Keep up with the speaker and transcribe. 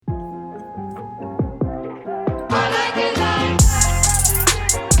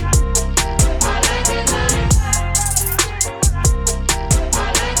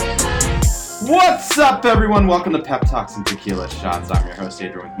up, everyone? Welcome to Pep Talks and Tequila Shots. I'm your host,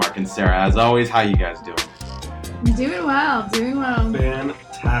 Adrian, with Mark and Sarah. As always, how you guys doing? Doing well.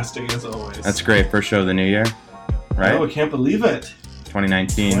 Fantastic as always. That's great. First show of the new year, right? Oh, I can't believe it.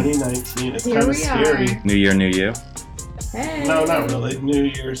 2019. 2019. It's Here kind of we scary. are. New year, new you. Hey. No, not really. New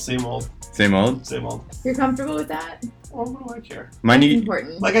year, same old. Same old? Same old. You're comfortable with that? Oh, what do I care? My That's new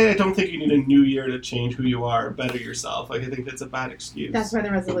important. Like, I don't think you need a new year to change who you are, better yourself. Like, I think that's a bad excuse. That's why the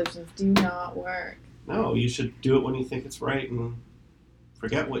resolutions do not work. No, you should do it when you think it's right and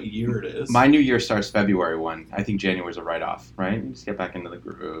forget what year it is. My new year starts February 1. I think January's a write-off, right? You just get back into the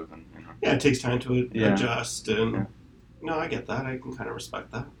groove. And, Yeah, it takes time to Yeah. adjust. And Yeah. No, I get that. I can kind of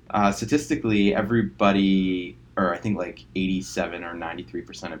respect that. Statistically, everybody, or I think like 87 or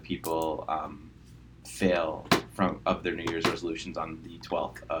 93% of people fail of their New Year's resolutions on the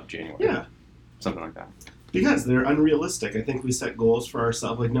 12th of January. Yeah. Something like that. Because they're unrealistic. I think we set goals for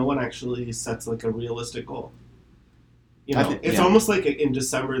ourselves. Like, no one actually sets, like, a realistic goal. You know, it's almost like in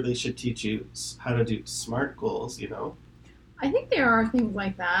December they should teach you how to do SMART goals, you know? I think there are things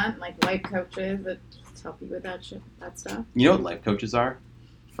like that, like life coaches that just help you with that stuff. You know what life coaches are?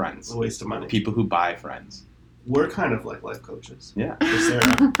 It's Friends. a waste of money. People who buy friends. We're kind of like life coaches. Yeah. For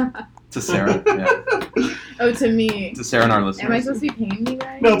Sarah. To Sarah. Yeah. Oh, to me. To Sarah and our listeners. Am I supposed to be paying you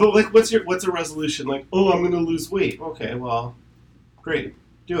guys? No, but like, what's a resolution? Like, oh, I'm going to lose weight. Okay, well, great.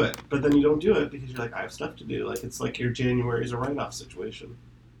 Do it. But then you don't do it because you're like, I have stuff to do. Like, it's like your January is a write-off situation.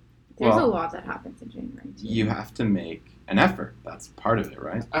 There's Well, a lot that happens in January, too. You have to make an effort. That's part of it,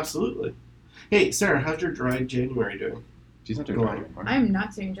 right? Absolutely. Hey, Sarah, how's your dry January doing? She's not doing Go that on. anymore. I'm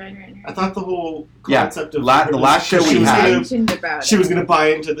not doing January. I thought the whole Yeah, concept of the last show she we was had- gonna- mentioned about She it. was going to buy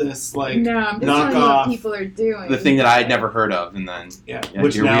into this, like, No, I'm just knock telling you what off. people are doing. The thing that I had never heard of, and then Yeah, Yeah,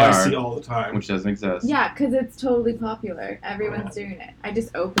 which here we now I are. see all the time. which doesn't exist. Yeah, because it's totally popular. Everyone's doing it. I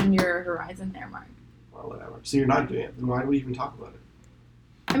just opened your horizon there, Mark. Well, whatever. So you're not doing it. Then why do we even talk about it?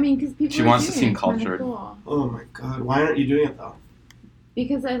 I mean, because people She are wants to doing seem it. It's kinda cultured. Cool. Oh my god, why aren't you doing it though?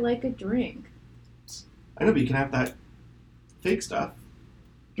 Because I like a drink. I know, but you can have that fake stuff.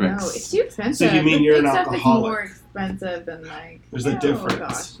 Drinks. No, it's too expensive. So you mean The you're fake an stuff alcoholic? is more expensive than like. There's a oh, difference.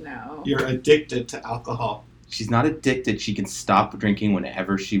 Gosh, no. You're addicted to alcohol. She's not addicted. She can stop drinking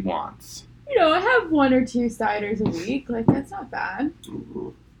whenever she wants. You know, I have 1 or 2 ciders a week. Like that's not bad.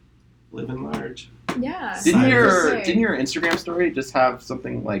 Ooh, living large. Yeah. Didn't Ciders. your Instagram story just have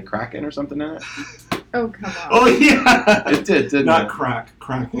something like Kraken or something in it? Oh come on. Oh yeah. It did, didn't Not it?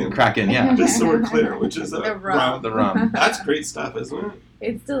 Kraken. Kraken, yeah. Just so we're clear, which is a The rum. The rum. That's great stuff, isn't it?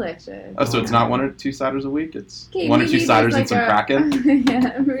 It's delicious. Oh, so it's not 1 or 2 ciders a week? It's Okay, 1 or 2 maybe ciders there's and some like Kraken?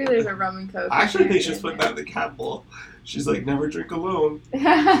 Yeah, maybe there's a rum and coke. I actually in think there. she's put that in the cat bowl. She's like, never drink alone.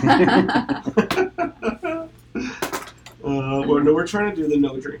 We're trying to do the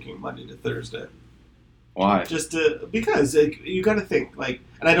no drinking Monday to Thursday. Why? Just because like, you got to think like,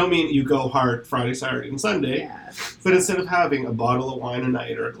 and I don't mean you go hard Friday, Saturday, and Sunday, Yeah. but instead of having a bottle of wine a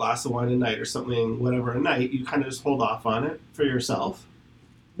night or a glass of wine a night or something, whatever a night, you kind of just hold off on it for yourself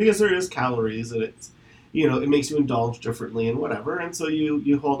because there is calories and it's, you know, it makes you indulge differently and whatever, and so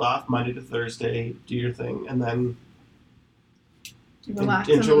you hold off Monday to Thursday, do your thing, and then Relax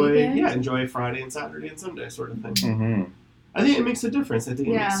on the enjoy weekend. enjoy Friday and Saturday and Sunday sort of thing. Mm-hmm. I think it makes a difference. I think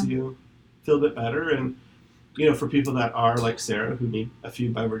it Yeah. makes you feel a bit better. And, you know, for people that are like Sarah, who need a few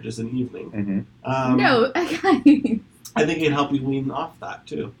beverages an evening, Mm-hmm. No, guys. I think it can help you wean off that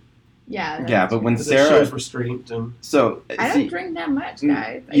too. Yeah. Yeah, but when Because it Sarah... shows restraint. And So, I don't see, drink that much,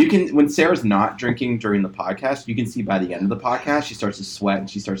 guys. you can when Sarah's not drinking during the podcast, you can see by the end of the podcast she starts to sweat and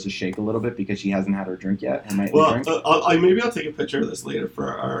she starts to shake a little bit because she hasn't had her drink yet. Her nightly well, drink. maybe I'll take a picture of this later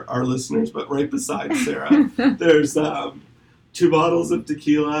for our listeners, but right beside Sarah, there's 2 bottles of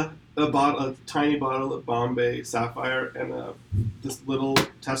tequila, a tiny bottle of Bombay Sapphire, and this little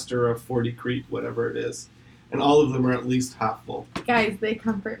tester of 40 Creek, whatever it is. And all of them are at least half full. Guys, they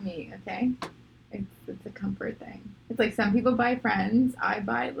comfort me, okay? It's a comfort thing. It's like some people buy friends, I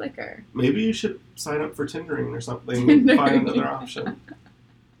buy liquor. Maybe you should sign up for Tindering or something Tindering. and find another option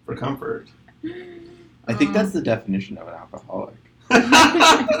for comfort. I think that's the definition of an alcoholic.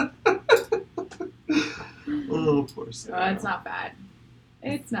 Oh, poor Sarah. Oh, it's not bad.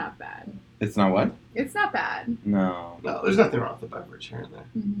 It's not bad. It's not what? It's not bad. No. No, there's nothing wrong with the beverage here and there.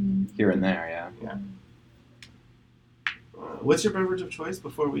 Mm-hmm. Here and there, yeah. Yeah. What's your beverage of choice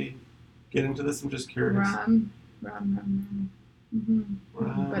before we get into this? I'm just curious. Rum. Mm-hmm.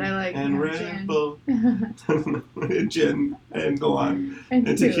 Rum But I like and Red gin. Bull, gin, and go on, and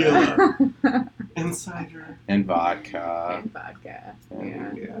and tequila. and cider, And vodka. and vodka. And-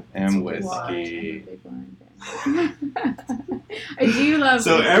 Yeah. yeah, And That's whiskey. Big one. I do love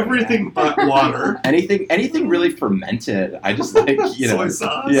So everything but water. Anything really fermented. I just like, Soy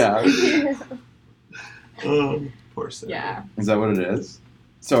sauce. Yeah. Oh, poor Sarah. Yeah. Is that what it is?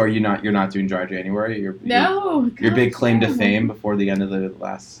 So you're not doing dry January? No. Your big gosh, claim to no. fame before the end of the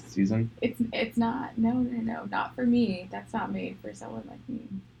last season? It's not. No, not for me. That's not made for someone like me.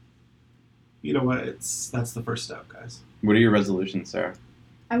 You know what? That's the first step, guys. What are your resolutions, Sarah?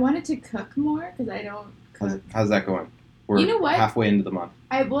 I wanted to cook more because I don't cook. How's that going? We're You know what? halfway into the month.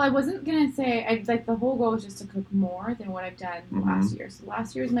 I wasn't gonna say. The whole goal was just to cook more than what I've done Mhm. last year. So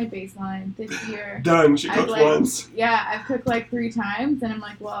last year was my baseline. This year, Done. She I've, cooked like- once. yeah, I've cooked like 3 times, and I'm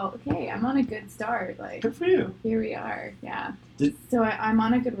like, well, okay, I'm on a good start. Like, Good for you. here we are. Yeah. Did- So I'm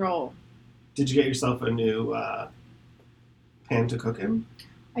on a good roll. Did you get yourself a new pan to cook in?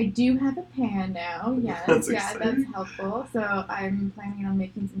 I do have a pan now. Yes, That's yeah, exciting. that's helpful. So I'm planning on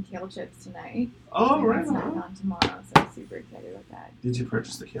making some kale chips tonight. Oh, and right that's not on. on tomorrow, so I'm super excited about that. Did you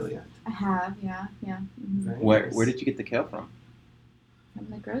purchase the kale yet? I have, yeah. Mm-hmm. Very Where nice. did you get the kale from? From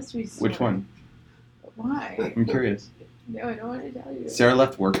the grocery store. Which one? Why? I'm curious. No, I don't want to tell you. Sarah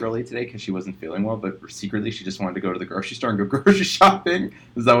left work early today because she wasn't feeling well, but secretly she just wanted to go to the grocery store and go grocery shopping.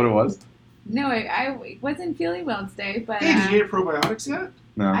 Is that what it was? No, I wasn't feeling well today, but Hey, did you get your probiotics yet?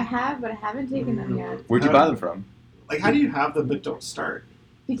 No. I have, but I haven't taken them yet Where'd you buy them from? Like, how do you have them but don't start?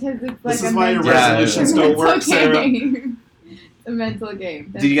 because it's like This a is why your mental, resolutions a don't mental work, Sarah. game. A mental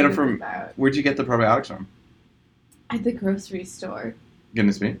game. Did you get That's them what it's from- about. Where'd you get the probiotics from? At the grocery store.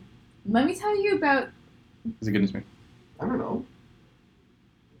 Goodness me. Let me tell you about. Is it goodness me? I don't know.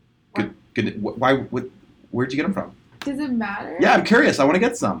 Good. Why? Where'd you get them from? Does it matter? Yeah, I'm curious. I want to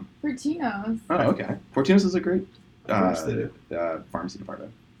get some. Fortino's. Oh, okay. Fortuna's is a great Of course they do. pharmacy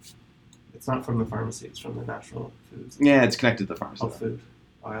department. It's not from the pharmacy. It's from the natural foods. Yeah, it's connected to the pharmacy. Health food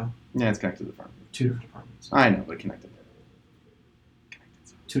aisle. Yeah, it's connected to the pharmacy. 2 different departments. I know, but connected.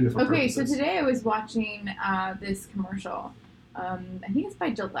 2 different Okay, purposes. so today I was watching this commercial. I think it's by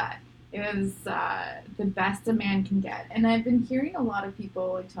Gillette. It was the best a man can get, and I've been hearing a lot of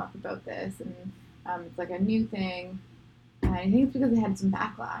people like talk about this, and it's like a new thing. And I think it's because it had some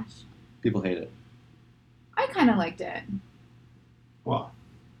backlash. People hate it. I kind of liked it. Well,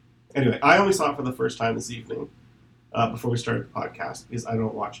 anyway, I only saw it for the first time this evening before we started the podcast because I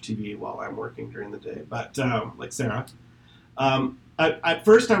don't watch TV while I'm working during the day. But like Sarah, at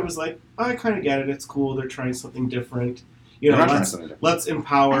first I was like, oh, I kind of get it. It's cool. They're trying something different. You They're know, not trying let's something different. let's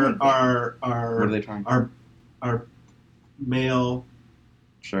empower I think our What are they trying? our male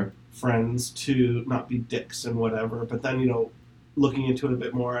Sure. friends to not be dicks and whatever. But then looking into it a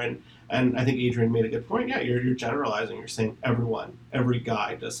bit more and I think Adrian made a good point. Yeah, you're generalizing. You're saying every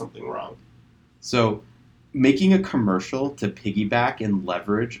guy does something wrong. So, making a commercial to piggyback and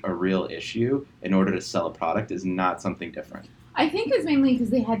leverage a real issue in order to sell a product is not something different. I think it's mainly because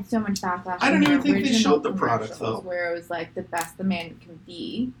they had so much backlash. I don't from their even think they original showed the product, commercials, though. Where it was like the best the man can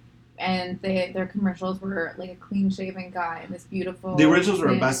be, and their commercials were like a clean-shaven guy and this beautiful. The originals were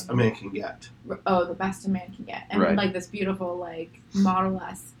the thin- best a man can get. Oh, the best a man can get, and Right. like this beautiful like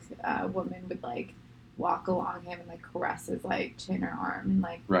model-esque woman would like walk along him and like caress his like chin or arm, and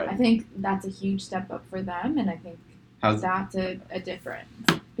like Right. I think that's a huge step up for them, and I think How's that's a difference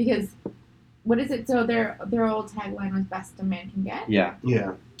because. What is it? So their old tagline was "Best a man can get." Yeah.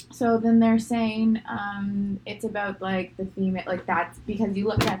 Yeah. So then they're saying it's about like the female, like that's because you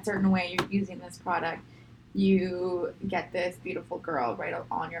look at a certain way you're using this product, you get this beautiful girl right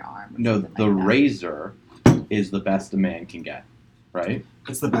on your arm. Or No, something the like that. razor is the best a man can get, right?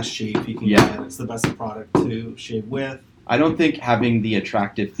 It's the best shave you can Yeah. get. It's the best product to shave with. I don't think having the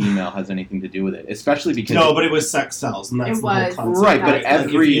attractive female has anything to do with it, especially because No, but it was sex sells, and that's It the was. whole concept. Right, but Like,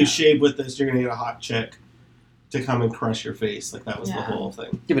 every- if you shave with this, you're gonna get a hot chick to come and crush your face. Like that was the Yeah. whole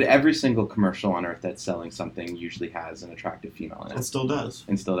thing. yeah, but every single commercial on earth that's selling something usually has an attractive female in It it, still does.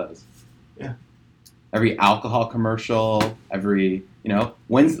 and still does. Yeah. Every alcohol commercial,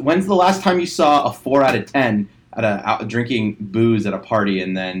 when's the last time you saw a 4 out of 10 at out drinking booze at a party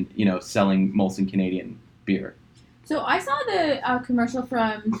and then selling Molson Canadian beer? So I saw the commercial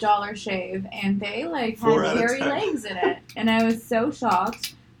from Dollar Shave, and they like 4 had out of hairy 10. legs in it, and I was so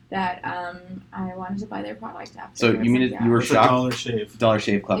shocked that I wanted to buy their product after. So I was you mean like, you were It's a shocked? Dollar Shave. Dollar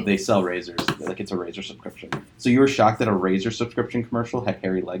Shave Club, they It's- sell razors. Like it's a razor subscription. So you were shocked that a razor subscription commercial had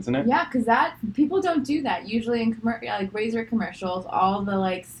hairy legs in it? Yeah, because that people don't do that usually in like razor commercials. All the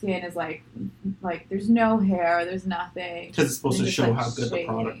like skin is like there's no hair, there's nothing. Because it's supposed They're to just, show like, how good the shading.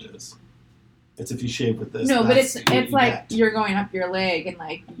 product is. It's if you shave with this. No, but that's it's what you like get. you're going up your leg, and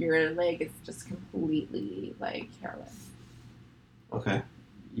like your leg is just completely like hairless. Okay.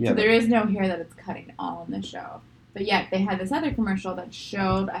 Yeah, So there is no hair that it's cutting all in the show. But yet they had this other commercial that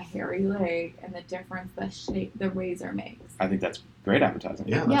showed a hairy leg and the difference the razor makes. I think that's great advertising.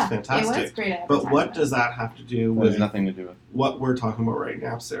 Yeah, that's fantastic. It was great advertising. But what does that have to do That has with nothing to do with. what we're talking about right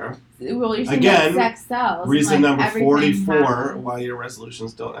now, Sarah? Well, you're saying Again, that sex sells. Reason like, number everything 44 happens. why your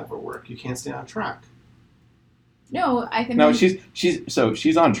resolutions don't ever work. You can't stay on track. No, I think. No,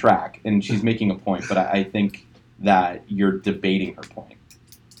 she's on track and she's making a point, but I think that you're debating her point.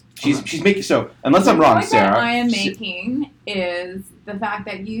 She's making unless I'm wrong, The point Sarah. that I am making is the fact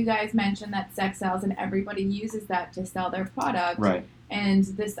that you guys mentioned that sex sells and everybody uses that to sell their product. Right. And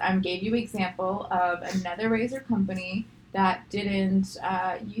this gave you an example of another razor company that didn't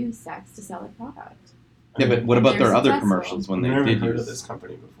use sex to sell their product. Yeah, but what about They're their other successful. commercials when I've they never did heard use of this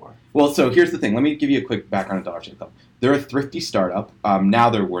company before. Well, so here's the thing. Let me give you a quick background on Dollar Shave Club. They're a thrifty startup. Now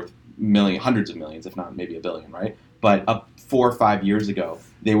they're worth hundreds of millions, if not maybe $1 billion, right? But up 4 or 5 years ago,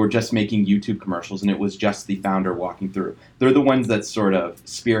 they were just making YouTube commercials, and it was just the founder walking through. They're the ones that sort of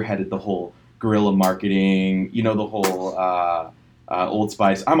spearheaded the whole guerrilla marketing, the whole Old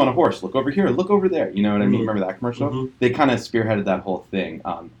Spice, I'm on a horse, look over here, look over there. You know what I mean? Mhm. Remember that commercial? Mhm. They kind of spearheaded that whole thing.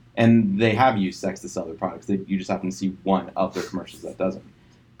 And they have used sex to sell their products. You just happen to see one of their commercials that doesn't.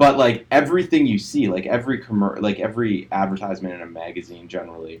 But like everything you see, like every advertisement in a magazine,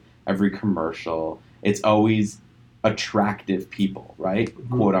 generally, every commercial, it's always attractive people, right? Mhm.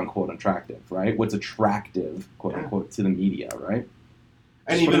 Quote unquote attractive, right? What's attractive, quote unquote, to the media, right?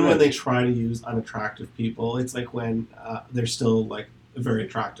 And That's even what it when they is. try to use unattractive people, it's like when they're still like very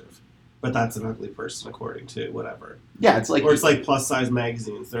attractive, but that's an ugly person according to whatever. Yeah, it's like Or it's like plus size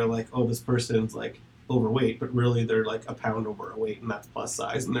magazines. They're like, oh, this person's like overweight, but really they're like a pound overweight, and that's plus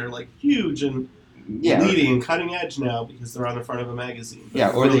size, and they're like huge and leading and cutting edge now because they're on the front of a magazine. But Yeah,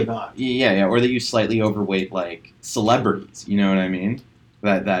 they're or really they not. or they use slightly overweight like celebrities. You know what I mean?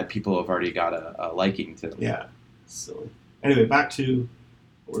 That people have already got a liking to. Yeah, silly. Anyway, back to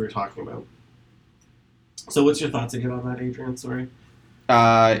what we were talking about. So, what's your thoughts again on that, Adrian? Sorry.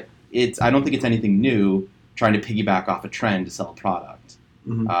 I don't think it's anything new trying to piggyback off a trend to sell a product.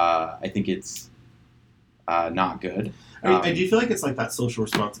 Mm-hmm. I think it's not good. I do feel like it's like that social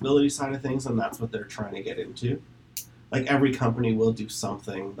responsibility side of things, and that's what they're trying to get into. Like every company will do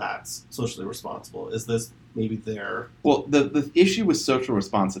something that's socially responsible. Is this maybe their... Well, the issue with social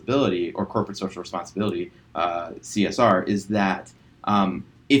responsibility or corporate social responsibility, CSR, is that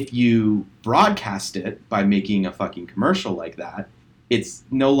if you broadcast it by making a fucking commercial like that, it's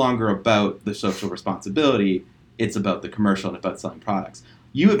no longer about the social responsibility. It's about the commercial and about selling products.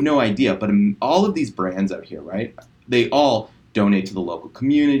 You have no idea, but all of these brands out here, right? They all donate to the local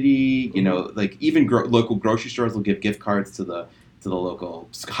community. You know, like even local grocery stores will give gift cards to the local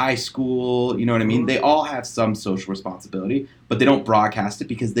high school. You know what I mean? Mm-hmm. They all have some social responsibility, but they don't broadcast it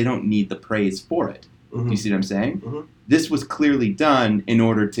because they don't need the praise for it. Mm-hmm. Do you see what I'm saying? Mhm. This was clearly done in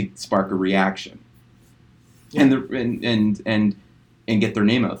order to spark a reaction, Yeah. and get their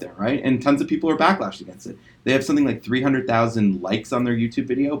name out there, right? And tons of people are backlash against it. They have something like 300,000 likes on their YouTube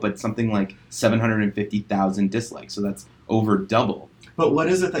video, but something like 750,000 dislikes. So that's over double. But what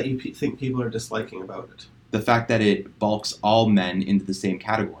is it that you think people are disliking about it? The fact that it bulks all men into the same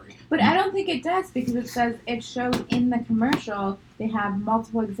category. But I don't think it does because it says it shows in the commercial they have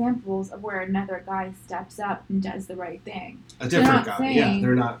multiple examples of where another guy steps up and does the right thing. A different not guy. saying- Yeah,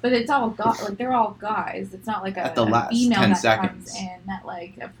 they're not. But it's all like they're all guys. It's not like At the a last female 10 that seconds. comes in that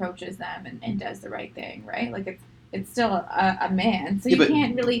like approaches them and does the right thing, right? Like it's still a man, so Yeah, you but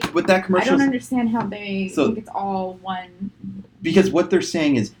can't really. But that I commercial, don't understand how they So- think it's all one. because what they're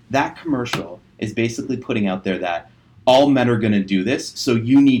saying is that commercial is basically putting out there that all men are going to do this, so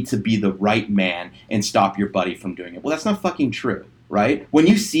you need to be the right man and stop your buddy from doing it. Well, that's not fucking true, right? When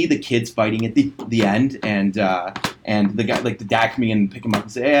you see the kids fighting at the end, and the guy, like the dad coming in and pick him up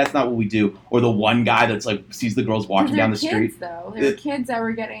and say, "Hey, that's not what we do," or the one guy that's like sees the girls walking down the street. Kids, though, there were kids that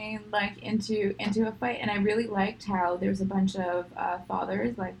were getting like into a fight, and I really liked how there's a bunch of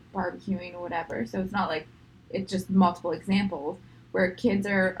fathers like barbecuing or whatever. So it's not like it's just multiple examples where kids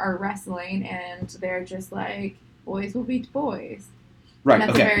are wrestling and they're just like boys will beat boys. Right. And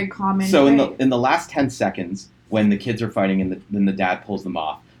that's Okay. a very common. So phrase. in the last 10 seconds, when the kids are fighting and then the dad pulls them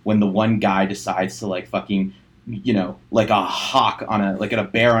off, when the one guy decides to like fucking, like a hawk like a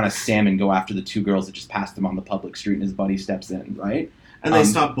bear on a salmon, go after the two girls that just passed him on the public street, and his buddy steps in, right? And they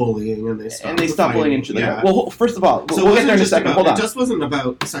stop bullying, and they stop. bullying each other. Yeah. Well, first of all, So we'll it get there in a wasn't second. just Hold about- on. It just wasn't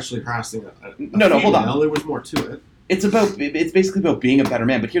about sexually harassing a No, hold on. female. There was more to it. It's basically about being a better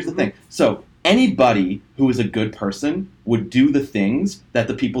man. But here's the thing. So anybody who is a good person would do the things that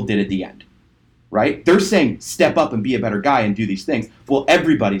the people did at the end. right? They're saying step up and be a better guy and do these things. Well,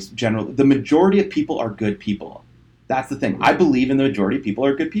 the majority of people are good people. That's the thing. I believe in the majority of people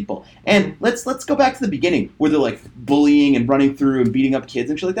are good people. And let's go back to the beginning where they're like bullying and running through and beating up kids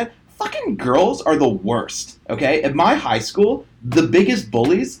and shit like that. Fucking girls are the worst, okay? At my high school, the biggest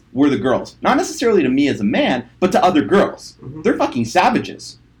bullies were the girls. Not necessarily to me as a man, but to other girls. They're fucking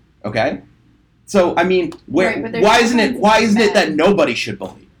savages, okay? So, I mean, why isn't it that nobody should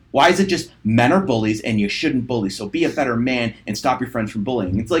bully? Why is it just men are bullies and you shouldn't bully? So be a better man and stop your friends from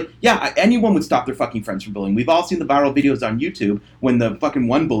bullying. It's like, yeah, anyone would stop their fucking friends from bullying. We've all seen the viral videos on YouTube when the fucking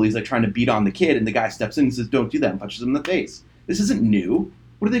one bully's like trying to beat on the kid and the guy steps in and says, don't do that, and punches him in the face. This isn't new.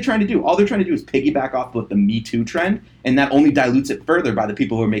 What are they trying to do? All they're trying to do is piggyback off with the Me Too trend, and that only dilutes it further by the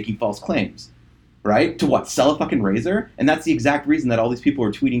people who are making false claims. Right? To what? Sell a fucking razor? And that's the exact reason that all these people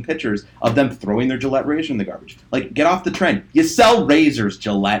are tweeting pictures of them throwing their Gillette razor in the garbage. Like, get off the trend. You sell razors,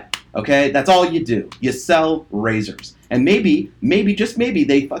 Gillette. Okay? That's all you do. You sell razors. And maybe, just maybe,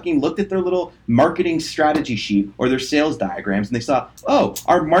 they fucking looked at their little marketing strategy sheet or their sales diagrams and they saw, oh,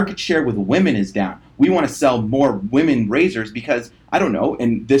 our market share with women is down. We want to sell more women razors because, I don't know,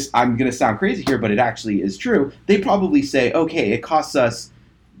 and this, I'm going to sound crazy here, but it actually is true. They probably say, okay, it costs us,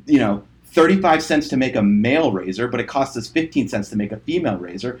 35 cents to make a male razor, but it costs us 15 cents to make a female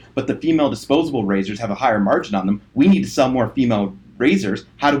razor, but the female disposable razors have a higher margin on them. We need to sell more female razors.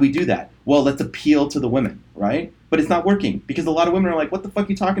 How do we do that? Well, let's appeal to the women, right? But it's not working because a lot of women are like, what the fuck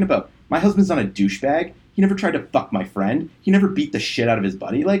are you talking about? My husband's not a douchebag. He never tried to fuck my friend. He never beat the shit out of his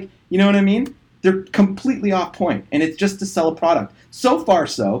buddy. Like, you know what I mean? They're completely off point, and it's just to sell a product. So far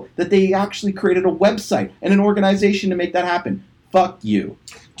so that they actually created a website and an organization to make that happen. Fuck you.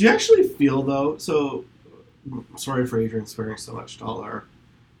 Do you actually feel, though, so, sorry for Adrian swearing so much to all our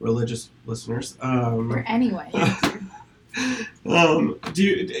religious listeners. Or anyway.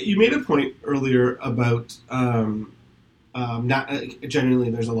 You made a point earlier about genuinely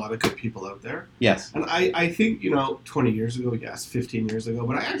there's a lot of good people out there. Yes. And I think, 20 years ago, yes, 15 years ago,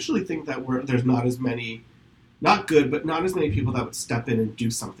 but I actually think that there's not as many, not good, but not as many people that would step in and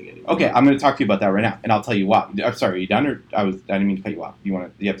do something anymore. Okay, I'm going to talk to you about that right now, and I'll tell you why. I'm sorry, are you done? Or I didn't mean to cut you off. Do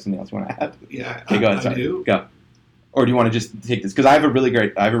you have something else you want to add? Yeah, okay, go ahead. Sorry. I do. Go. Or do you want to just take this? Because I have a really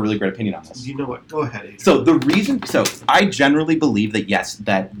great opinion on this. You know what? Go ahead, Adrian. So I generally believe that yes,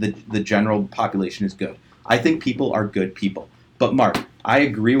 that the general population is good. I think people are good people. But Mark, I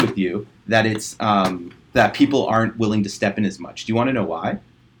agree with you that it's that people aren't willing to step in as much. Do you want to know why?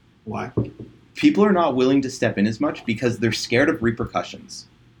 Why? People are not willing to step in as much because they're scared of repercussions.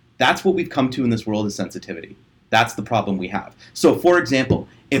 That's what we've come to in this world is sensitivity. That's the problem we have. So, for example,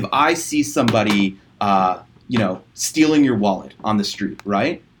 if I see somebody, stealing your wallet on the street,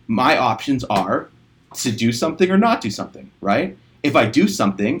 right? My options are to do something or not do something, right? If I do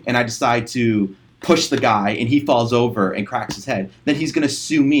something and I decide to push the guy and he falls over and cracks his head, then he's going to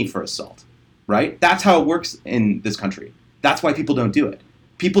sue me for assault, right? That's how it works in this country. That's why people don't do it.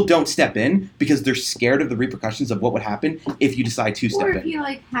 People don't step in because they're scared of the repercussions of what would happen if you decide to step in. Or if he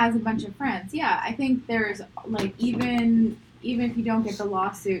has a bunch of friends. Yeah, I think there's even if you don't get the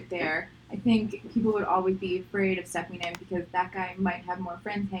lawsuit there, I think people would always be afraid of stepping in because that guy might have more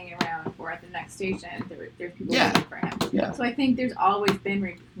friends hanging around, or at the next station there's people waiting for him. Yeah. So I think there's always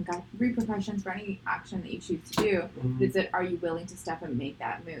been repercussions for any action that you choose to do. Mm-hmm. Is it, are you willing to step and make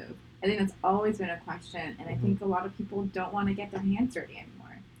that move? I think that's always been a question, and I think a lot of people don't want to get their hands dirty anymore.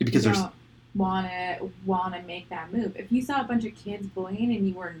 Because they don't want to make that move. If you saw a bunch of kids bullying and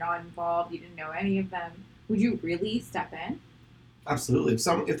you were not involved, you didn't know any of them, would you really step in? Absolutely.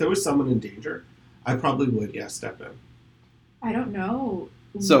 If there was someone in danger, I probably would, step in. I don't know.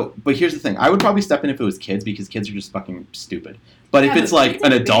 So, but here's the thing. I would probably step in if it was kids because kids are just fucking stupid. But if it's like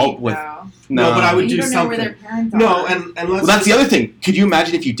an adult with... No, but I would you do don't something. Know where their parents are. No, and let's... Well, that's the other thing. Could you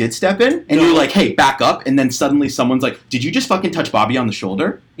imagine if you did step in and you're like, hey, back up, and then suddenly someone's like, did you just fucking touch Bobby on the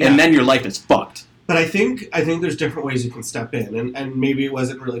shoulder? Yeah. And then your life is fucked. But I think there's different ways you can step in, and maybe it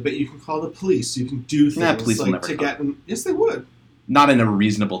wasn't really, but you can call the police. You can do things police will like never to come. get in. Yes, they would. Not in a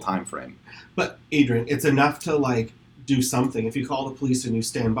reasonable time frame. But Adrian, it's enough to do something. If you call the police and you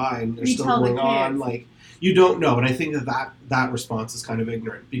stand by and they're You still tell the going on, kids. you don't know. And I think that response is kind of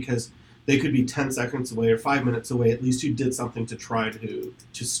ignorant because they could be 10 seconds away or 5 minutes away. At least you did something to try to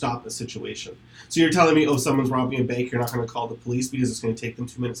stop the situation. So you're telling me, someone's robbing a bank, you're not going to call the police because it's going to take them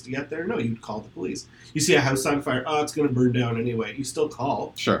 2 minutes to get there? No, you'd call the police. You see a house on fire, it's going to burn down anyway. You still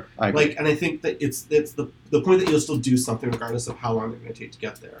call. Sure, I agree. And I think that it's the point that you'll still do something regardless of how long they're going to take to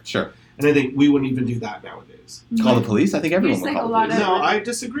get there. Sure. And I think we wouldn't even do that nowadays. Call the police? I think everyone Just would like call a the lot police. of- No, I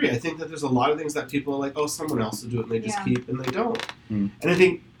disagree. I think that there's a lot of things that people are like, someone else will do it, and they just Yeah. keep, and they don't. Mm. And I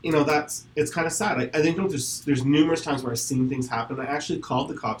think it's kind of sad. I think there's numerous times where I've seen things happen. I actually called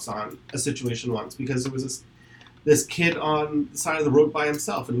the cops on a situation once because there was this kid on the side of the road by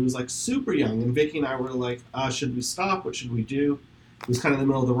himself, and he was like super young. And Vicky and I were like, should we stop? What should we do? It was kind of in the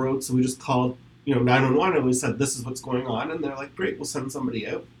middle of the road, so we just called 911, and we said, this is what's going on. And they're like, great, we'll send somebody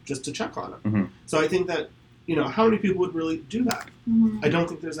out just to check on him. Mm-hmm. So I think that, how many people would really do that? Mm-hmm. I don't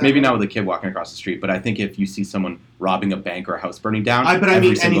think there's that Maybe many. not with a kid walking across the street, but I think if you see someone robbing a bank or a house burning down, I every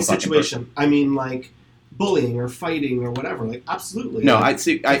mean single any fucking situation. person. I mean, like, bullying or fighting or whatever. Like, absolutely. No, I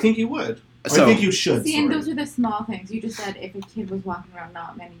I think you would. So, I think you should. See, and sorry. those are the small things. You just said if a kid was walking around,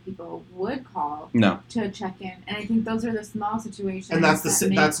 not many people would call no. to check in. And I think those are the small situations. And that's that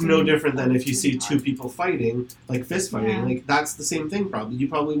make that's no things different than if you see really two hard. people fighting, like fist fighting. Yeah. Like, that's the same thing. Probably you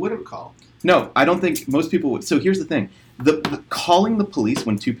probably wouldn't call. No, I don't think most people would. So here's the thing: the calling the police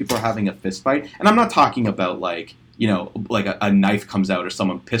when two people are having a fist fight, and I'm not talking about like a knife comes out or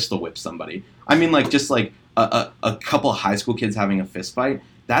someone pistol whips somebody. I mean just like a couple of high school kids having a fist fight.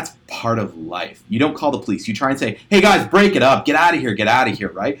 That's part of life. You don't call the police. You try and say, "Hey guys, break it up, get out of here,"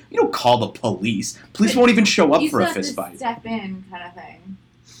 right? You don't call the police. Police won't even show up You for a still have fist to fight. step in, kind of thing.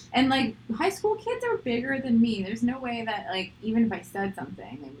 And like high school kids are bigger than me. There's no way that like even if I said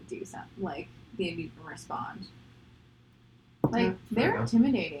something, they would do something. Like they'd even respond. Like Yeah, they're fair enough.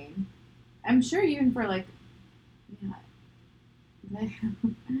 intimidating. I'm sure even for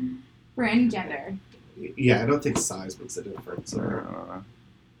for any gender. Yeah, I don't think size makes a difference. Or,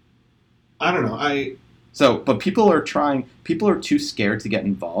 I I don't know. But people are too scared to get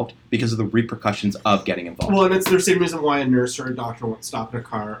involved because of the repercussions of getting involved. Well, and it's the same reason why a nurse or a doctor won't stop in a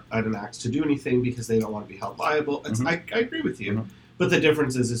car at an accident to do anything because they don't want to be held liable. Mhm. I agree with you, Mhm. but the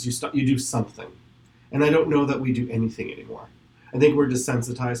difference is you do something, and I don't know that we do anything anymore. I think we're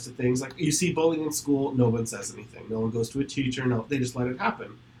desensitized to things. Like you see bullying in school, no one says anything. No one goes to a teacher. No, they just let it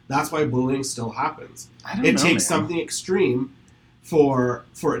happen. That's why bullying still happens. I don't It know, takes man. something extreme for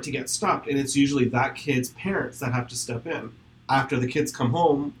it to get stopped, and it's usually that kid's parents that have to step in after the kids come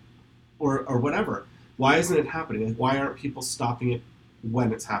home or whatever. Why isn't it happening? Like, why aren't people stopping it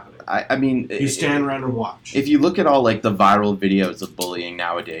when it's happening? I mean, You stand around and watch. if you look at all like the viral videos of bullying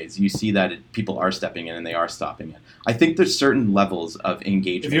nowadays, you see that people are stepping in and they are stopping it. I think there's certain levels of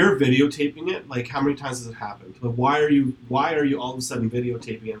engagement. If you're videotaping it, like how many times has it happened? Like, why are you all of a sudden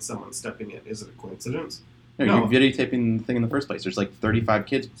videotaping and someone stepping in? Is it a coincidence? No, No. you're videotaping the thing in the first place. There's like 35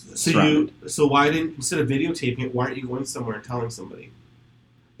 kids So surrounded. so why didn't, instead of videotaping it, why aren't you going somewhere and telling somebody?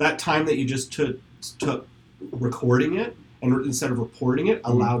 That time that you just took recording it and instead of reporting it,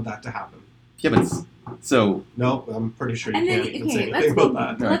 allowed that to happen. Yeah, but so No, I'm pretty sure you And then, can't even say okay, anything let's go,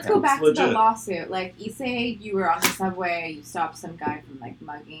 about that. No, let's okay. go back It's to the legit. lawsuit. Like, you say you were on the subway, you stopped some guy from, like,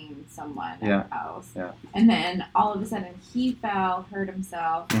 mugging someone Yeah. at a house. Yeah. And then, all of a sudden, he fell, hurt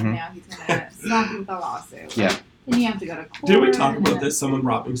himself, Mhm. and now he's going to slap you with a lawsuit. Yeah. Then you have to go to court. Did we talk and about then- this? Someone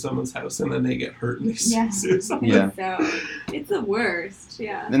robbing someone's house and then they get hurt and they Yeah. sue someone? Yeah. So, it's the worst,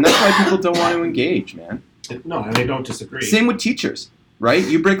 yeah. and that's why people don't want to engage, man. No, and I don't disagree. Same with teachers, right?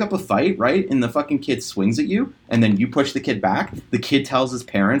 You break up a fight, right? And the fucking kid swings at you, and then you push the kid back. The kid tells his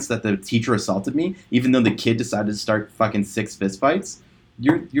parents that the teacher assaulted me, even though the kid decided to start fucking 6 fist fights.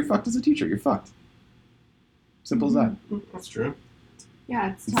 You're fucked as a teacher. You're fucked. Simple as that. That's true.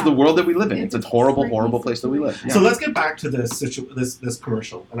 Yeah, it's It's tough. the world that we live in. It's a horrible, tricky horrible place that we live. situation. So let's get back to this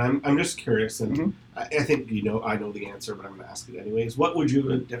commercial, and I'm just curious, and Mhm. I think I know the answer, but I'm going to ask it anyways. What would you have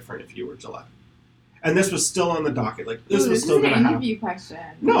done different if you were Gillette? And this was still on the docket. Like this Ooh, was still is going an to happen. interview question.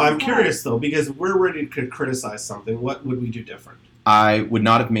 No, I'm Yeah. curious though because we're ready to criticize something. What would we do different? I would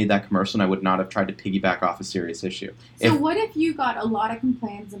not have made that commercial, and I would not have tried to piggyback off a serious issue. So If- what if you got a lot of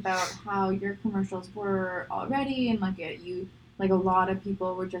complaints about how your commercials were already, and like a lot of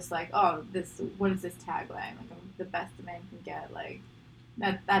people were just like, oh, what is this tagline? Like, the best a man can get. Like,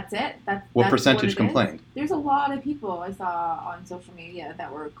 that's it. What that's percentage it is? complained? There's a lot of people I saw on social media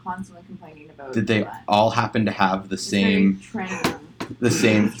that were constantly complaining about. Did they Gillette. all happen to have the It's very same? trending. The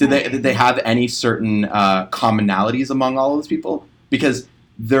same? Did they have any certain commonalities among all of those people? Because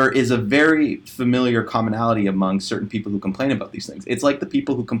there is a very familiar commonality among certain people who complain about these things. It's like the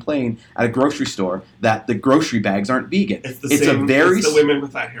people who complain at a grocery store that the grocery bags aren't vegan. It's the It's a same. very It's the women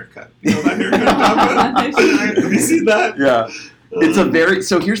with that haircut. You know that haircut? I'm talking about? Have you seen that? yeah. It's a very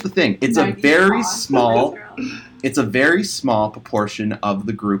so here's the thing. It's a 90s very boss. small it's a very small proportion of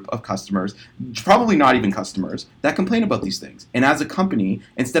the group of customers, probably not even customers, that complain about these things. And as a company,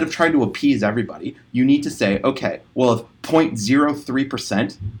 instead of trying to appease everybody, you need to say, okay, well, if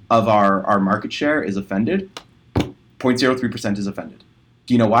 0.03% of our market share is offended, 0.03% is offended.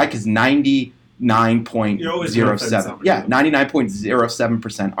 Do you know why? Because 99% 99.07. always gonna offend somebody. Yeah,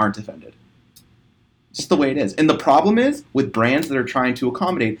 99.07% aren't offended. It's just the way it is. And the problem is with brands that are trying to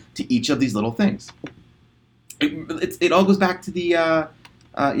accommodate to each of these little things. It all goes back to the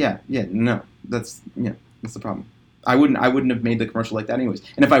that's the problem. I wouldn't have made the commercial like that anyways.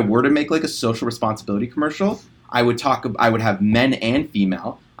 And if I were to make like a social responsibility commercial, I would have men and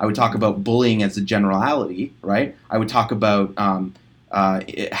female. I would talk about bullying as a generality, right? I would talk about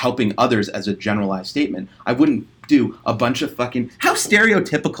helping others as a generalized statement. I wouldn't do a bunch of fucking... How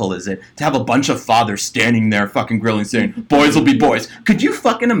stereotypical is it to have a bunch of fathers standing there fucking grilling saying, boys will be boys? Could you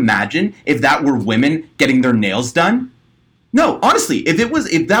fucking imagine if that were women getting their nails done? No, honestly, if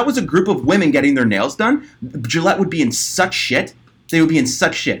that was a group of women getting their nails done, Gillette would be in such shit. They would be in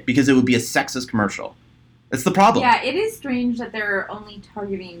such shit because it would be a sexist commercial. That's the problem. Yeah, it is strange that they're only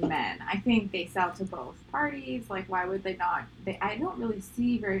targeting men. I think they sell to both parties. Like, why would they not? I don't really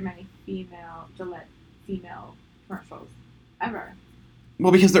see very many Gillette female commercials ever.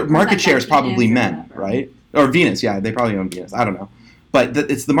 Well, because their market share is probably Venus or men, whatever. right? Or Venus, yeah, they probably own Venus. I don't know. But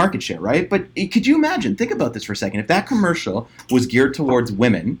it's the market share, right? But could you imagine? Think about this for a second. If that commercial was geared towards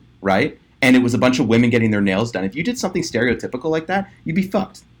women, right? And it was a bunch of women getting their nails done. If you did something stereotypical like that, you'd be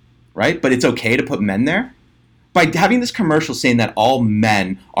fucked, right? But it's okay to put men there? By having this commercial saying that all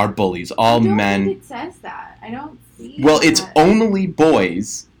men are bullies, all I don't men... think it says that. I don't see Well, it's that. only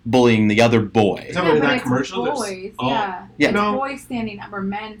boys bullying the other boy. Is that what in but that it's commercial? There's- boys, oh. yeah. Yeah. It's No. boys standing up or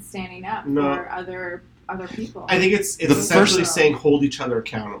men standing up No. for other people. I think it's The essentially first- saying hold each other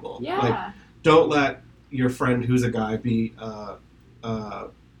accountable. Yeah. Like, don't let your friend who's a guy be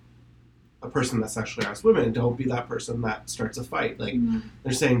a person that sexually harass women. Don't be that person that starts a fight. Like, Mhm.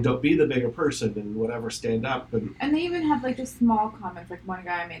 they're saying don't be the bigger person and whatever, stand up. And And they even have like just small comments. Like one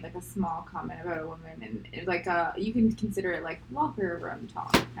guy made like a small comment about a woman, and it, like you can consider it like locker room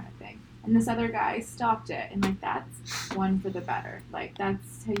talk kind of thing. And this other guy stopped it, and like that's one for the better. Like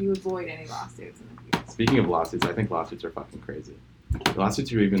that's how you avoid any lawsuits in the future. Speaking of lawsuits, I think lawsuits are fucking crazy.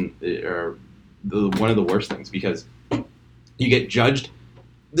 Lawsuits are one of the worst things because you get judged.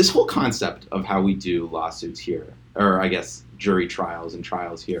 This whole concept of how we do lawsuits here, or I guess jury trials and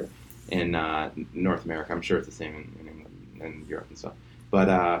trials here in North America, I'm sure it's the same in England and Europe and stuff.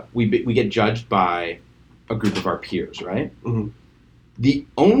 But we get judged by a group of our peers, right? Mhm. The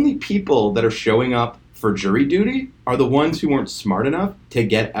only people that are showing up for jury duty are the ones who weren't smart enough to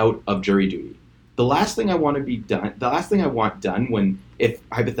get out of jury duty. The last thing I want done when, if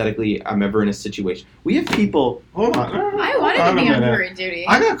hypothetically I'm ever in a situation, we have people. hold on. I wanted Hold to be a on minute. jury duty.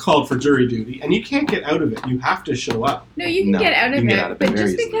 I got called for jury duty, and you can't get out of it. You have to show up. No, you can No, get out you of can it, get out of it but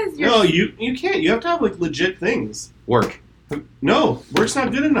very just easily. because you're No, you can't. You have to have like legit things. Work. No, work's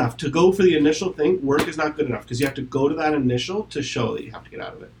not good enough. To go for the initial thing, work is not good enough because you have to go to that initial to show that you have to get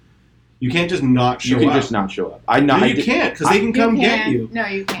out of it. You can't just not show You can up. just not show up. No, you can't because they can come get you. No,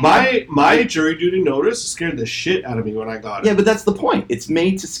 you can't. My jury duty notice scared the shit out of me when I got it. Yeah, but that's the point. It's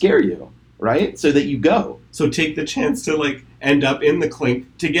made to scare you, right? So that you go. So take the chance to like end up in the clink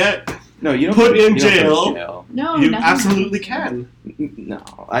to get. No, you don't Put in you don't jail. go to jail. No, You nothing absolutely happens. can. No,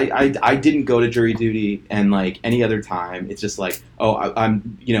 I didn't go to jury duty, and like any other time, it's just like, oh,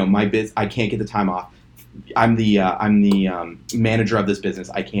 I'm I can't get the time off. I'm the manager of this business.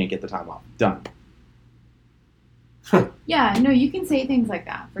 I can't get the time off. Done. Yeah, no, you can say things like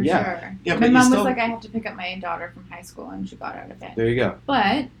that for Yeah. sure. Yeah, My but you mom still- was like, I have to pick up my daughter from high school, and she got out of it. There you go.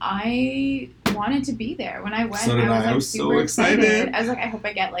 But I wanted to be there. When I went, So did I. I I was was so super excited. I was like, I hope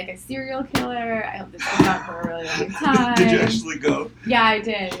I get like a serial killer. I hope this goes on for a really long time. Did you actually go? Yeah, I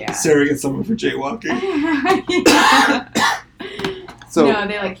did. Yeah. Sarah gets someone for jaywalking. Yeah. So no,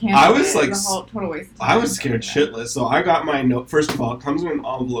 they like canceled I was, it. like, It was a whole total waste of time. I was scared shitless, so I got my note. First of all, it comes in an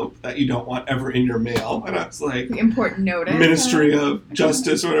envelope that you don't want ever in your mail, and I was like, Important notice. Ministry of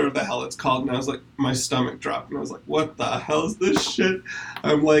Justice, or whatever the hell it's called, and I was like, my stomach dropped, and I was like, what the hell is this shit?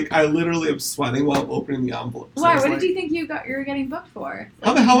 I'm like, I literally am sweating while I'm opening the envelope. So I Why? was What like, did you think you were getting booked for?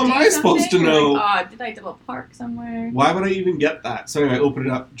 How the hell did am you I do supposed to something? know? You're like, did I double park somewhere? Why would I even get that? So anyway, I opened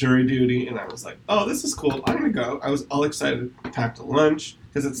it up, jury duty, and I was like, oh, this is cool. I'm gonna go. I was all excited. Packed a lunch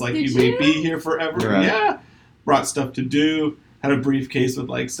because it's like Did you may you? be here forever. Right. Yeah. Brought stuff to do. Had a briefcase with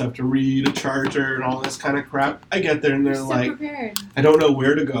like stuff to read, a charger, and all this kind of crap. I get there and You're they're so like, prepared. I don't know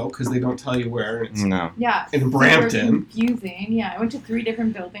where to go because they don't tell you where. It's no. Yeah. in super Brampton. Confusing. Yeah, I went to 3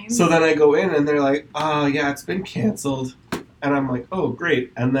 different buildings. So then I go in and they're like, oh, yeah, it's been canceled. And I'm like, oh,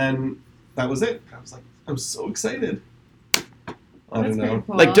 great. And then that was it. I was like, I'm so excited. I That's don't know. pretty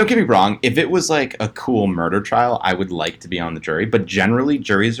cool. Like, don't get me wrong. If it was like a cool murder trial, I would like to be on the jury. But generally,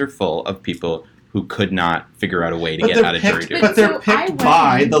 juries are full of people who could not figure out a way to get out of jury duty. But they're So I picked went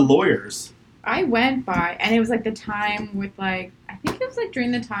by in- the lawyers. I went by, and it was like the time with like, I think it was like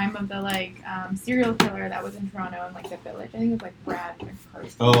during the time of the like serial killer that was in Toronto and like the Village. I think it was like Brad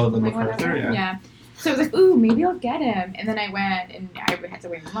McCarthy. Oh, the like, MacArthur, whatever. yeah. So I was like, ooh, maybe I'll get him. And then I went, and I had to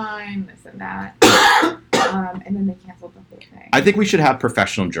wait in line, this and that. And then they canceled the whole thing. I think we should have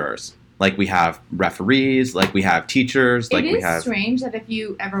professional jurors. Like we have referees, like we have teachers, like it we is have. strange that if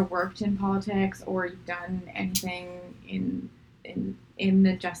you ever worked in politics or you've done anything in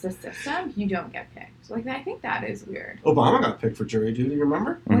the justice system, you don't get picked. Like I think that is weird. Obama got picked for jury duty,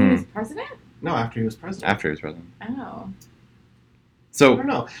 remember? When he was president? No, after he was president. After he was president. Oh. I So don't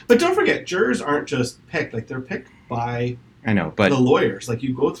know. But don't forget, jurors aren't just picked. Like, they're picked by I know, but the lawyers. Like,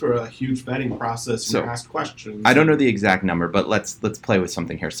 you go through a huge vetting process and So, you're asked questions. I don't know the exact number, but let's play with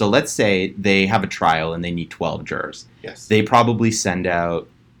something here. So let's say they have a trial and they need 12 jurors. Yes. They probably send out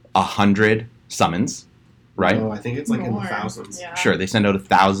 100 summons, right? No, I think it's like in the More. thousands. Yeah. Sure, they send out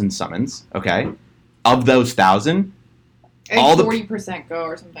 1,000 summons. Okay, of those 1,000, I think all the- 40% go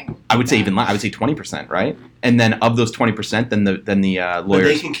or something. I would say like even that. I would say 20%, right? And then of those 20%, then the But they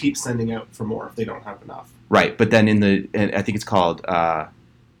lawyers, can keep sending out for more if they don't have enough. right? But then I think it's called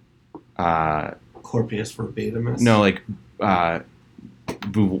Corpus verbatimus. no, like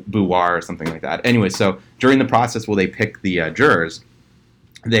boudoir or something like that. Anyway, so during the process, while they pick the jurors,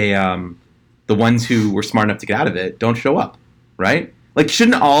 they the ones who were smart enough to get out of it don't show up, right? Like,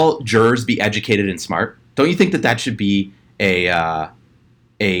 shouldn't all jurors be educated and smart? Don't you think that should be a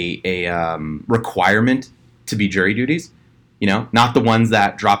requirement to be jury duties? You know, not the ones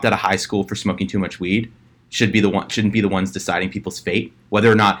that dropped out of high school for smoking too much weed. Shouldn't be the ones deciding people's fate, whether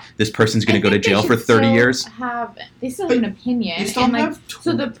or not this person's going to go to jail for 30 years. They still But have an opinion. You still and like, have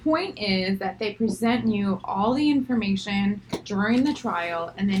so the point is that they present you all the information during the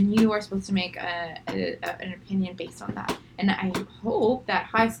trial, and then you are supposed to make an opinion based on that. And I hope that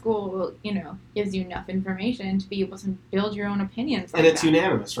high school, gives you enough information to be able to build your own opinions. And like it's that.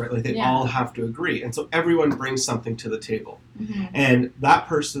 unanimous, right? Like, they Yeah. all have to agree. And so everyone brings something to the table. Mhm. And that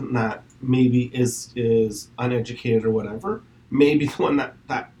person that maybe is uneducated or whatever, may be the one that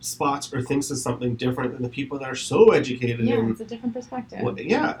spots or thinks is something different than the people that are so educated. Yeah, and it's a different perspective.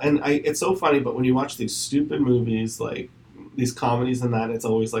 yeah, and it's so funny, but when you watch these stupid movies, like these comedies and that, it's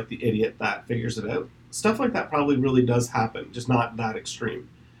always like the idiot that figures it out. Stuff like that probably really does happen, just not that extreme.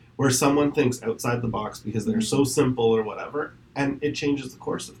 Where someone thinks outside the box because they're so simple or whatever, and it changes the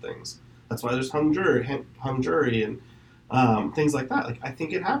course of things. That's why there's hung jury and things like that. Like, I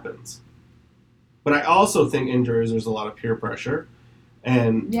think it happens. But I also think in juries there's a lot of peer pressure,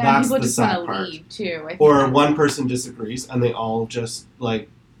 and Yeah, that's people the just sad want to part. leave too. I think Or that's- one person disagrees, and they all just like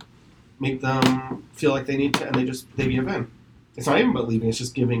make them feel like they need to, and they give in. It's not even about leaving; it's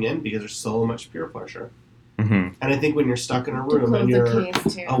just giving in because there's so much peer pressure. Mm-hmm. And I think when you're stuck in a to room close and the you're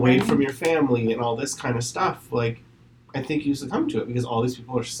case too. away right? from your family and all this kind of stuff, like, I think you succumb to it because all these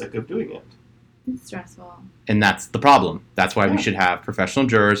people are sick of doing it. It's stressful. And that's the problem. That's why Yeah. we should have professional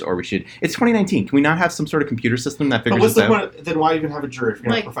jurors, or we should. It's 2019. Can we not have some sort of computer system that But figures what's this the out? point? Then why even have a jury if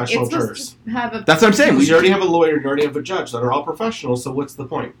you're Like not professional it's supposed jurors? to have a. That's what I'm saying. Because you already have a lawyer, you already have a judge that are all professionals. So what's the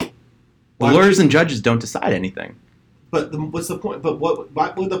point? The Why lawyers would and judges don't decide anything. But what's the point? But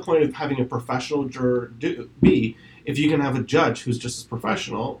what would the point of having a professional juror be if you can have a judge who's just as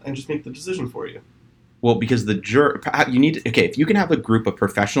professional and just make the decision for you? Well, because the if you can have a group of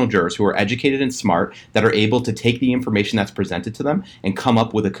professional jurors who are educated and smart that are able to take the information that's presented to them and come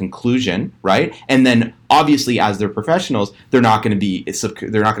up with a conclusion, right? And then obviously, as they're professionals, they're not going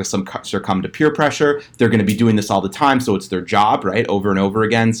to succumb to peer pressure. They're going to be doing this all the time, so it's their job, right? Over and over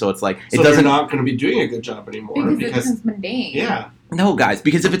again. So it's like So they're not going to be doing a good job anymore Because it becomes mundane. yeah. No, guys,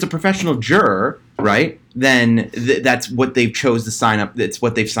 because if it's a professional juror, right, then that's what they've chose to sign up. That's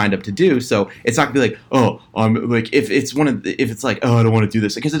what they've signed up to do. So it's not gonna be like, oh, like if it's like, oh, I don't want to do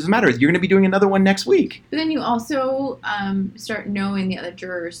this, because it doesn't matter. You're gonna be doing another one next week. But then you also start knowing the other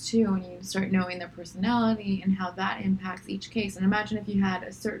jurors too, and you start knowing their personality and how that impacts each case. And imagine if you had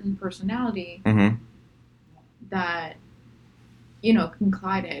a certain personality Mm-hmm. that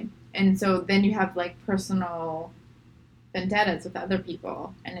collided, and so then you have like personal vendettas with other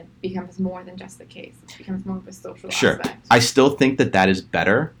people, and it becomes more than just the case. It becomes more of a social Sure. aspect. I still think that is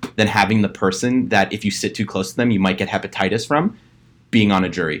better than having the person that if you sit too close to them, you might get hepatitis from, being on a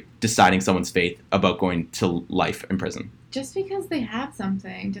jury, deciding someone's fate about going to life in prison. Just because they have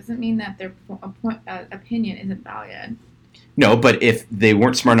something doesn't mean that their opinion isn't valid. No, but if they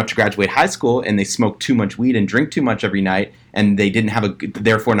weren't smart enough to graduate high school and they smoked too much weed and drink too much every night, and they didn't have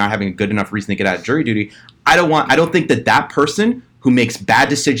therefore not having a good enough reason to get out of jury duty, I don't think that person who makes bad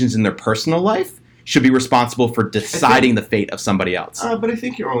decisions in their personal life should be responsible for deciding the fate of somebody else. But I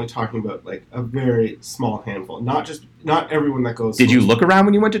think you're only talking about like a very small handful, not everyone that goes. Did you look around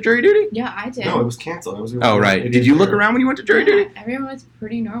when you went to jury duty? Yeah, I did. No, it was canceled. Oh, right. Did you look around when you went to jury duty? Everyone was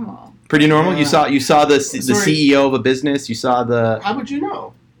pretty normal. Pretty normal. Yeah. You saw the Sorry. CEO of a business. You saw the. How would you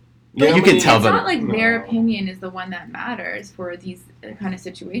know? You can tell, It's but not like their No. opinion is the one that matters for these kind of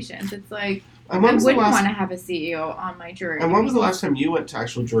situations. It's like I And when was the wouldn't last? want to have a CEO on my jury. And when was the last time you went to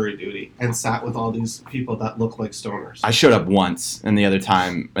actual jury duty and sat with all these people that look like stoners? I showed up once, and the other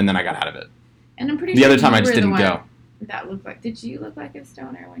time, and then I got out of it. And I'm pretty The sure other time you I just were the didn't one go. That looked like. Did you look like a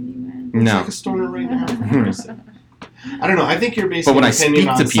stoner when you went? Looks No. like a stoner right now. for Christ's sake. I don't know. I think you're basing But when an I opinion speak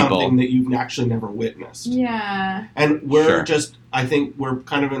on to people- something that you've actually never witnessed. Yeah. And we're Sure. just, I think we're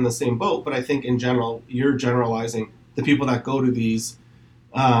kind of in the same boat, but I think in general, you're generalizing the people that go to these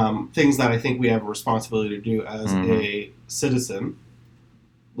things that I think we have a responsibility to do as a citizen,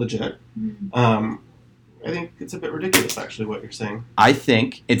 legit. I think it's a bit ridiculous, actually, what you're saying. I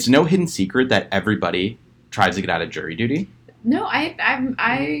think it's no hidden secret that everybody tries to get out of jury duty. No,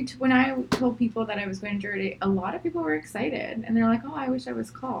 when I told people that I was going to jury duty, a lot of people were excited, and they're like, "Oh, I wish I was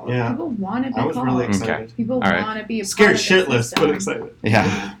called." Yeah. People want to be I was called. really Okay. excited. People All right. want to be a Scared part of the shitless, system. but excited.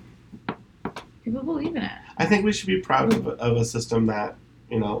 Yeah. People believe in it. I think we should be proud of a system that,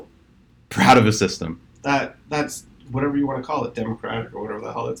 Proud of a system. that's whatever you want to call it, democratic or whatever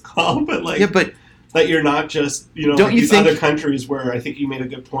the hell it's called, but like Yeah, but that you're not just Don't like you these think- other countries where I think you made a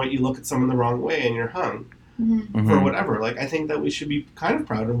good point. You look at someone the wrong way and you're hung Mm-hmm. for Mhm. whatever. Like I think that we should be kind of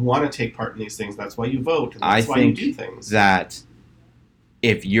proud and want to take part in these things. That's why you vote. And I that's why think you do things. that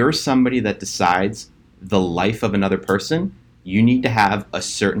if you're somebody that decides the life of another person, you need to have a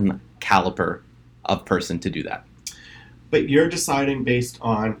certain caliber of person to do that. But you're deciding based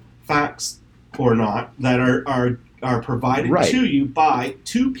on facts or not that are provided Right. to you by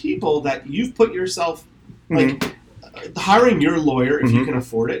two people that you've put yourself like hiring your lawyer if you Mhm. can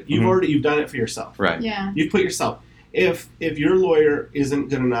afford it. You've Mhm. you've done it for yourself. Right. Yeah. You've put yourself. If your lawyer isn't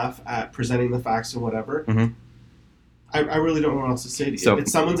good enough at presenting the facts or whatever, Mhm. I really don't know what else to say to you. So-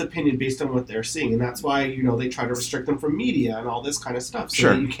 It's someone's opinion based on what they're seeing, and that's why they try to restrict them from media and all this kind of stuff, so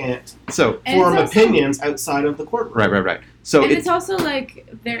Sure. that you can't So, And form it's also- opinions outside of the courtroom. right. So And it's, it's also like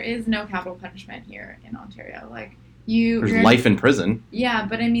there is no capital punishment here in Ontario. Like there's you're- life in prison, Yeah,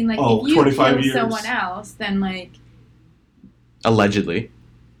 but I mean, like Oh, if you 25 kill years. someone else, then allegedly.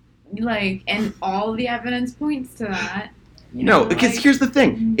 and all the evidence points to that. No, because here's the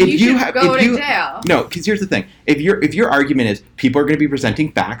thing. If you you should have, go if to you, jail. No, because here's the thing. If your argument is people are going to be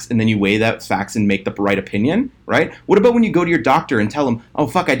presenting facts and then you weigh that facts and make the right opinion, right? What about when you go to your doctor and tell him, "Oh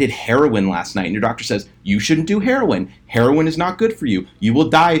fuck, I did heroin last night," and your doctor says you shouldn't do heroin. Heroin is not good for you. You will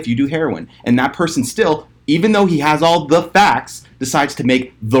die if you do heroin. And that person still, even though he has all the facts, decides to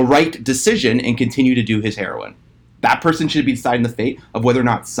make the right decision and continue to do his heroin. That person should be deciding the fate of whether or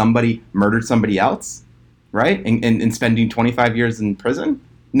not somebody murdered somebody else. Right? And spending 25 years in prison?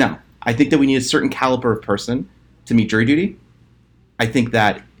 No. I think that we need a certain caliber of person to meet jury duty. I think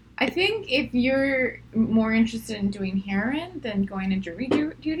that... I think if you're more interested in doing heroin than going to jury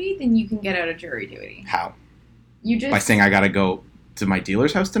duty, then you can get out of jury duty. How? You just By saying I gotta go to my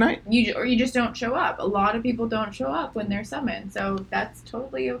dealer's house tonight? you just don't show up. A lot of people don't show up when they're summoned, so that's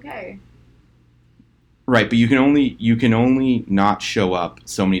totally okay. Right, but you can only not show up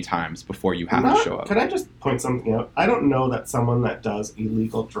so many times before you have to show up. Could I just point something out? I don't know that someone that does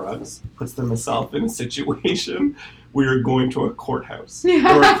illegal drugs puts themselves in a situation where you're going to a courthouse or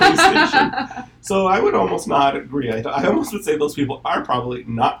a police station. So I would almost not agree. I almost would say those people are probably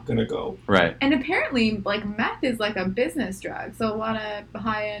not going to go. Right. And apparently, like, meth is like a business drug. So a lot of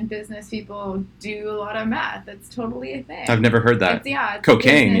high-end business people do a lot of meth. That's totally a thing. I've never heard that. It's a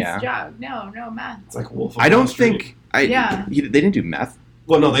Cocaine, business yeah. drug. No, meth. It's like Wolf of I Wall don't Street. think... Yeah. They didn't do meth.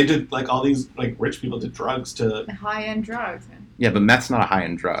 Well, no, they did, like, all these, like, rich people did drugs to The high-end drugs. Yeah, but meth's not a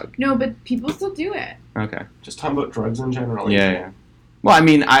high-end drug. No, but people still do it. Okay. just talk about drugs in general. Yeah. Well, I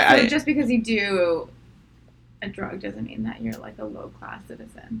mean, So just because you do a drug doesn't mean that you're like a low-class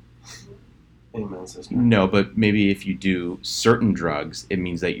citizen. Amen, sister. No, but maybe if you do certain drugs, it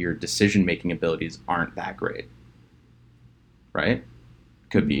means that your decision-making abilities aren't that great. Right?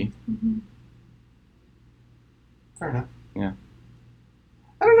 Could be. Mm-hmm. Fair enough. Yeah.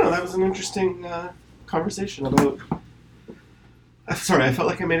 I don't know. That was an interesting conversation about. Sorry, I felt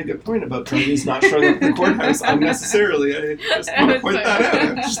like I made a good point about druggies not showing up at the courthouse unnecessarily. I just want to point that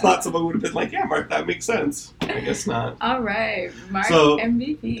out. I just thought someone would have been like, "Yeah, Mark, that makes sense." I guess not. All right, Mark So-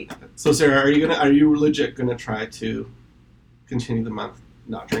 MVP. So, Sarah, are you legit gonna try to continue the month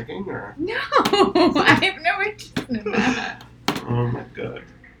not drinking, or? No, I have no interest in that. Oh my god.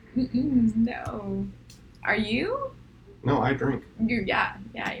 No. Are you? No, I drink.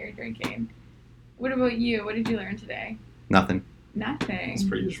 You're drinking. What about you? What did you learn today? Nothing. Nothing. It's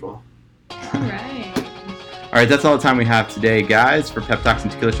per usual. All right. All right, that's all the time we have today, guys. For Pep Talks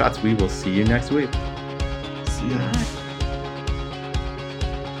and Tequila Shots, we will see you next week. See ya. Bye.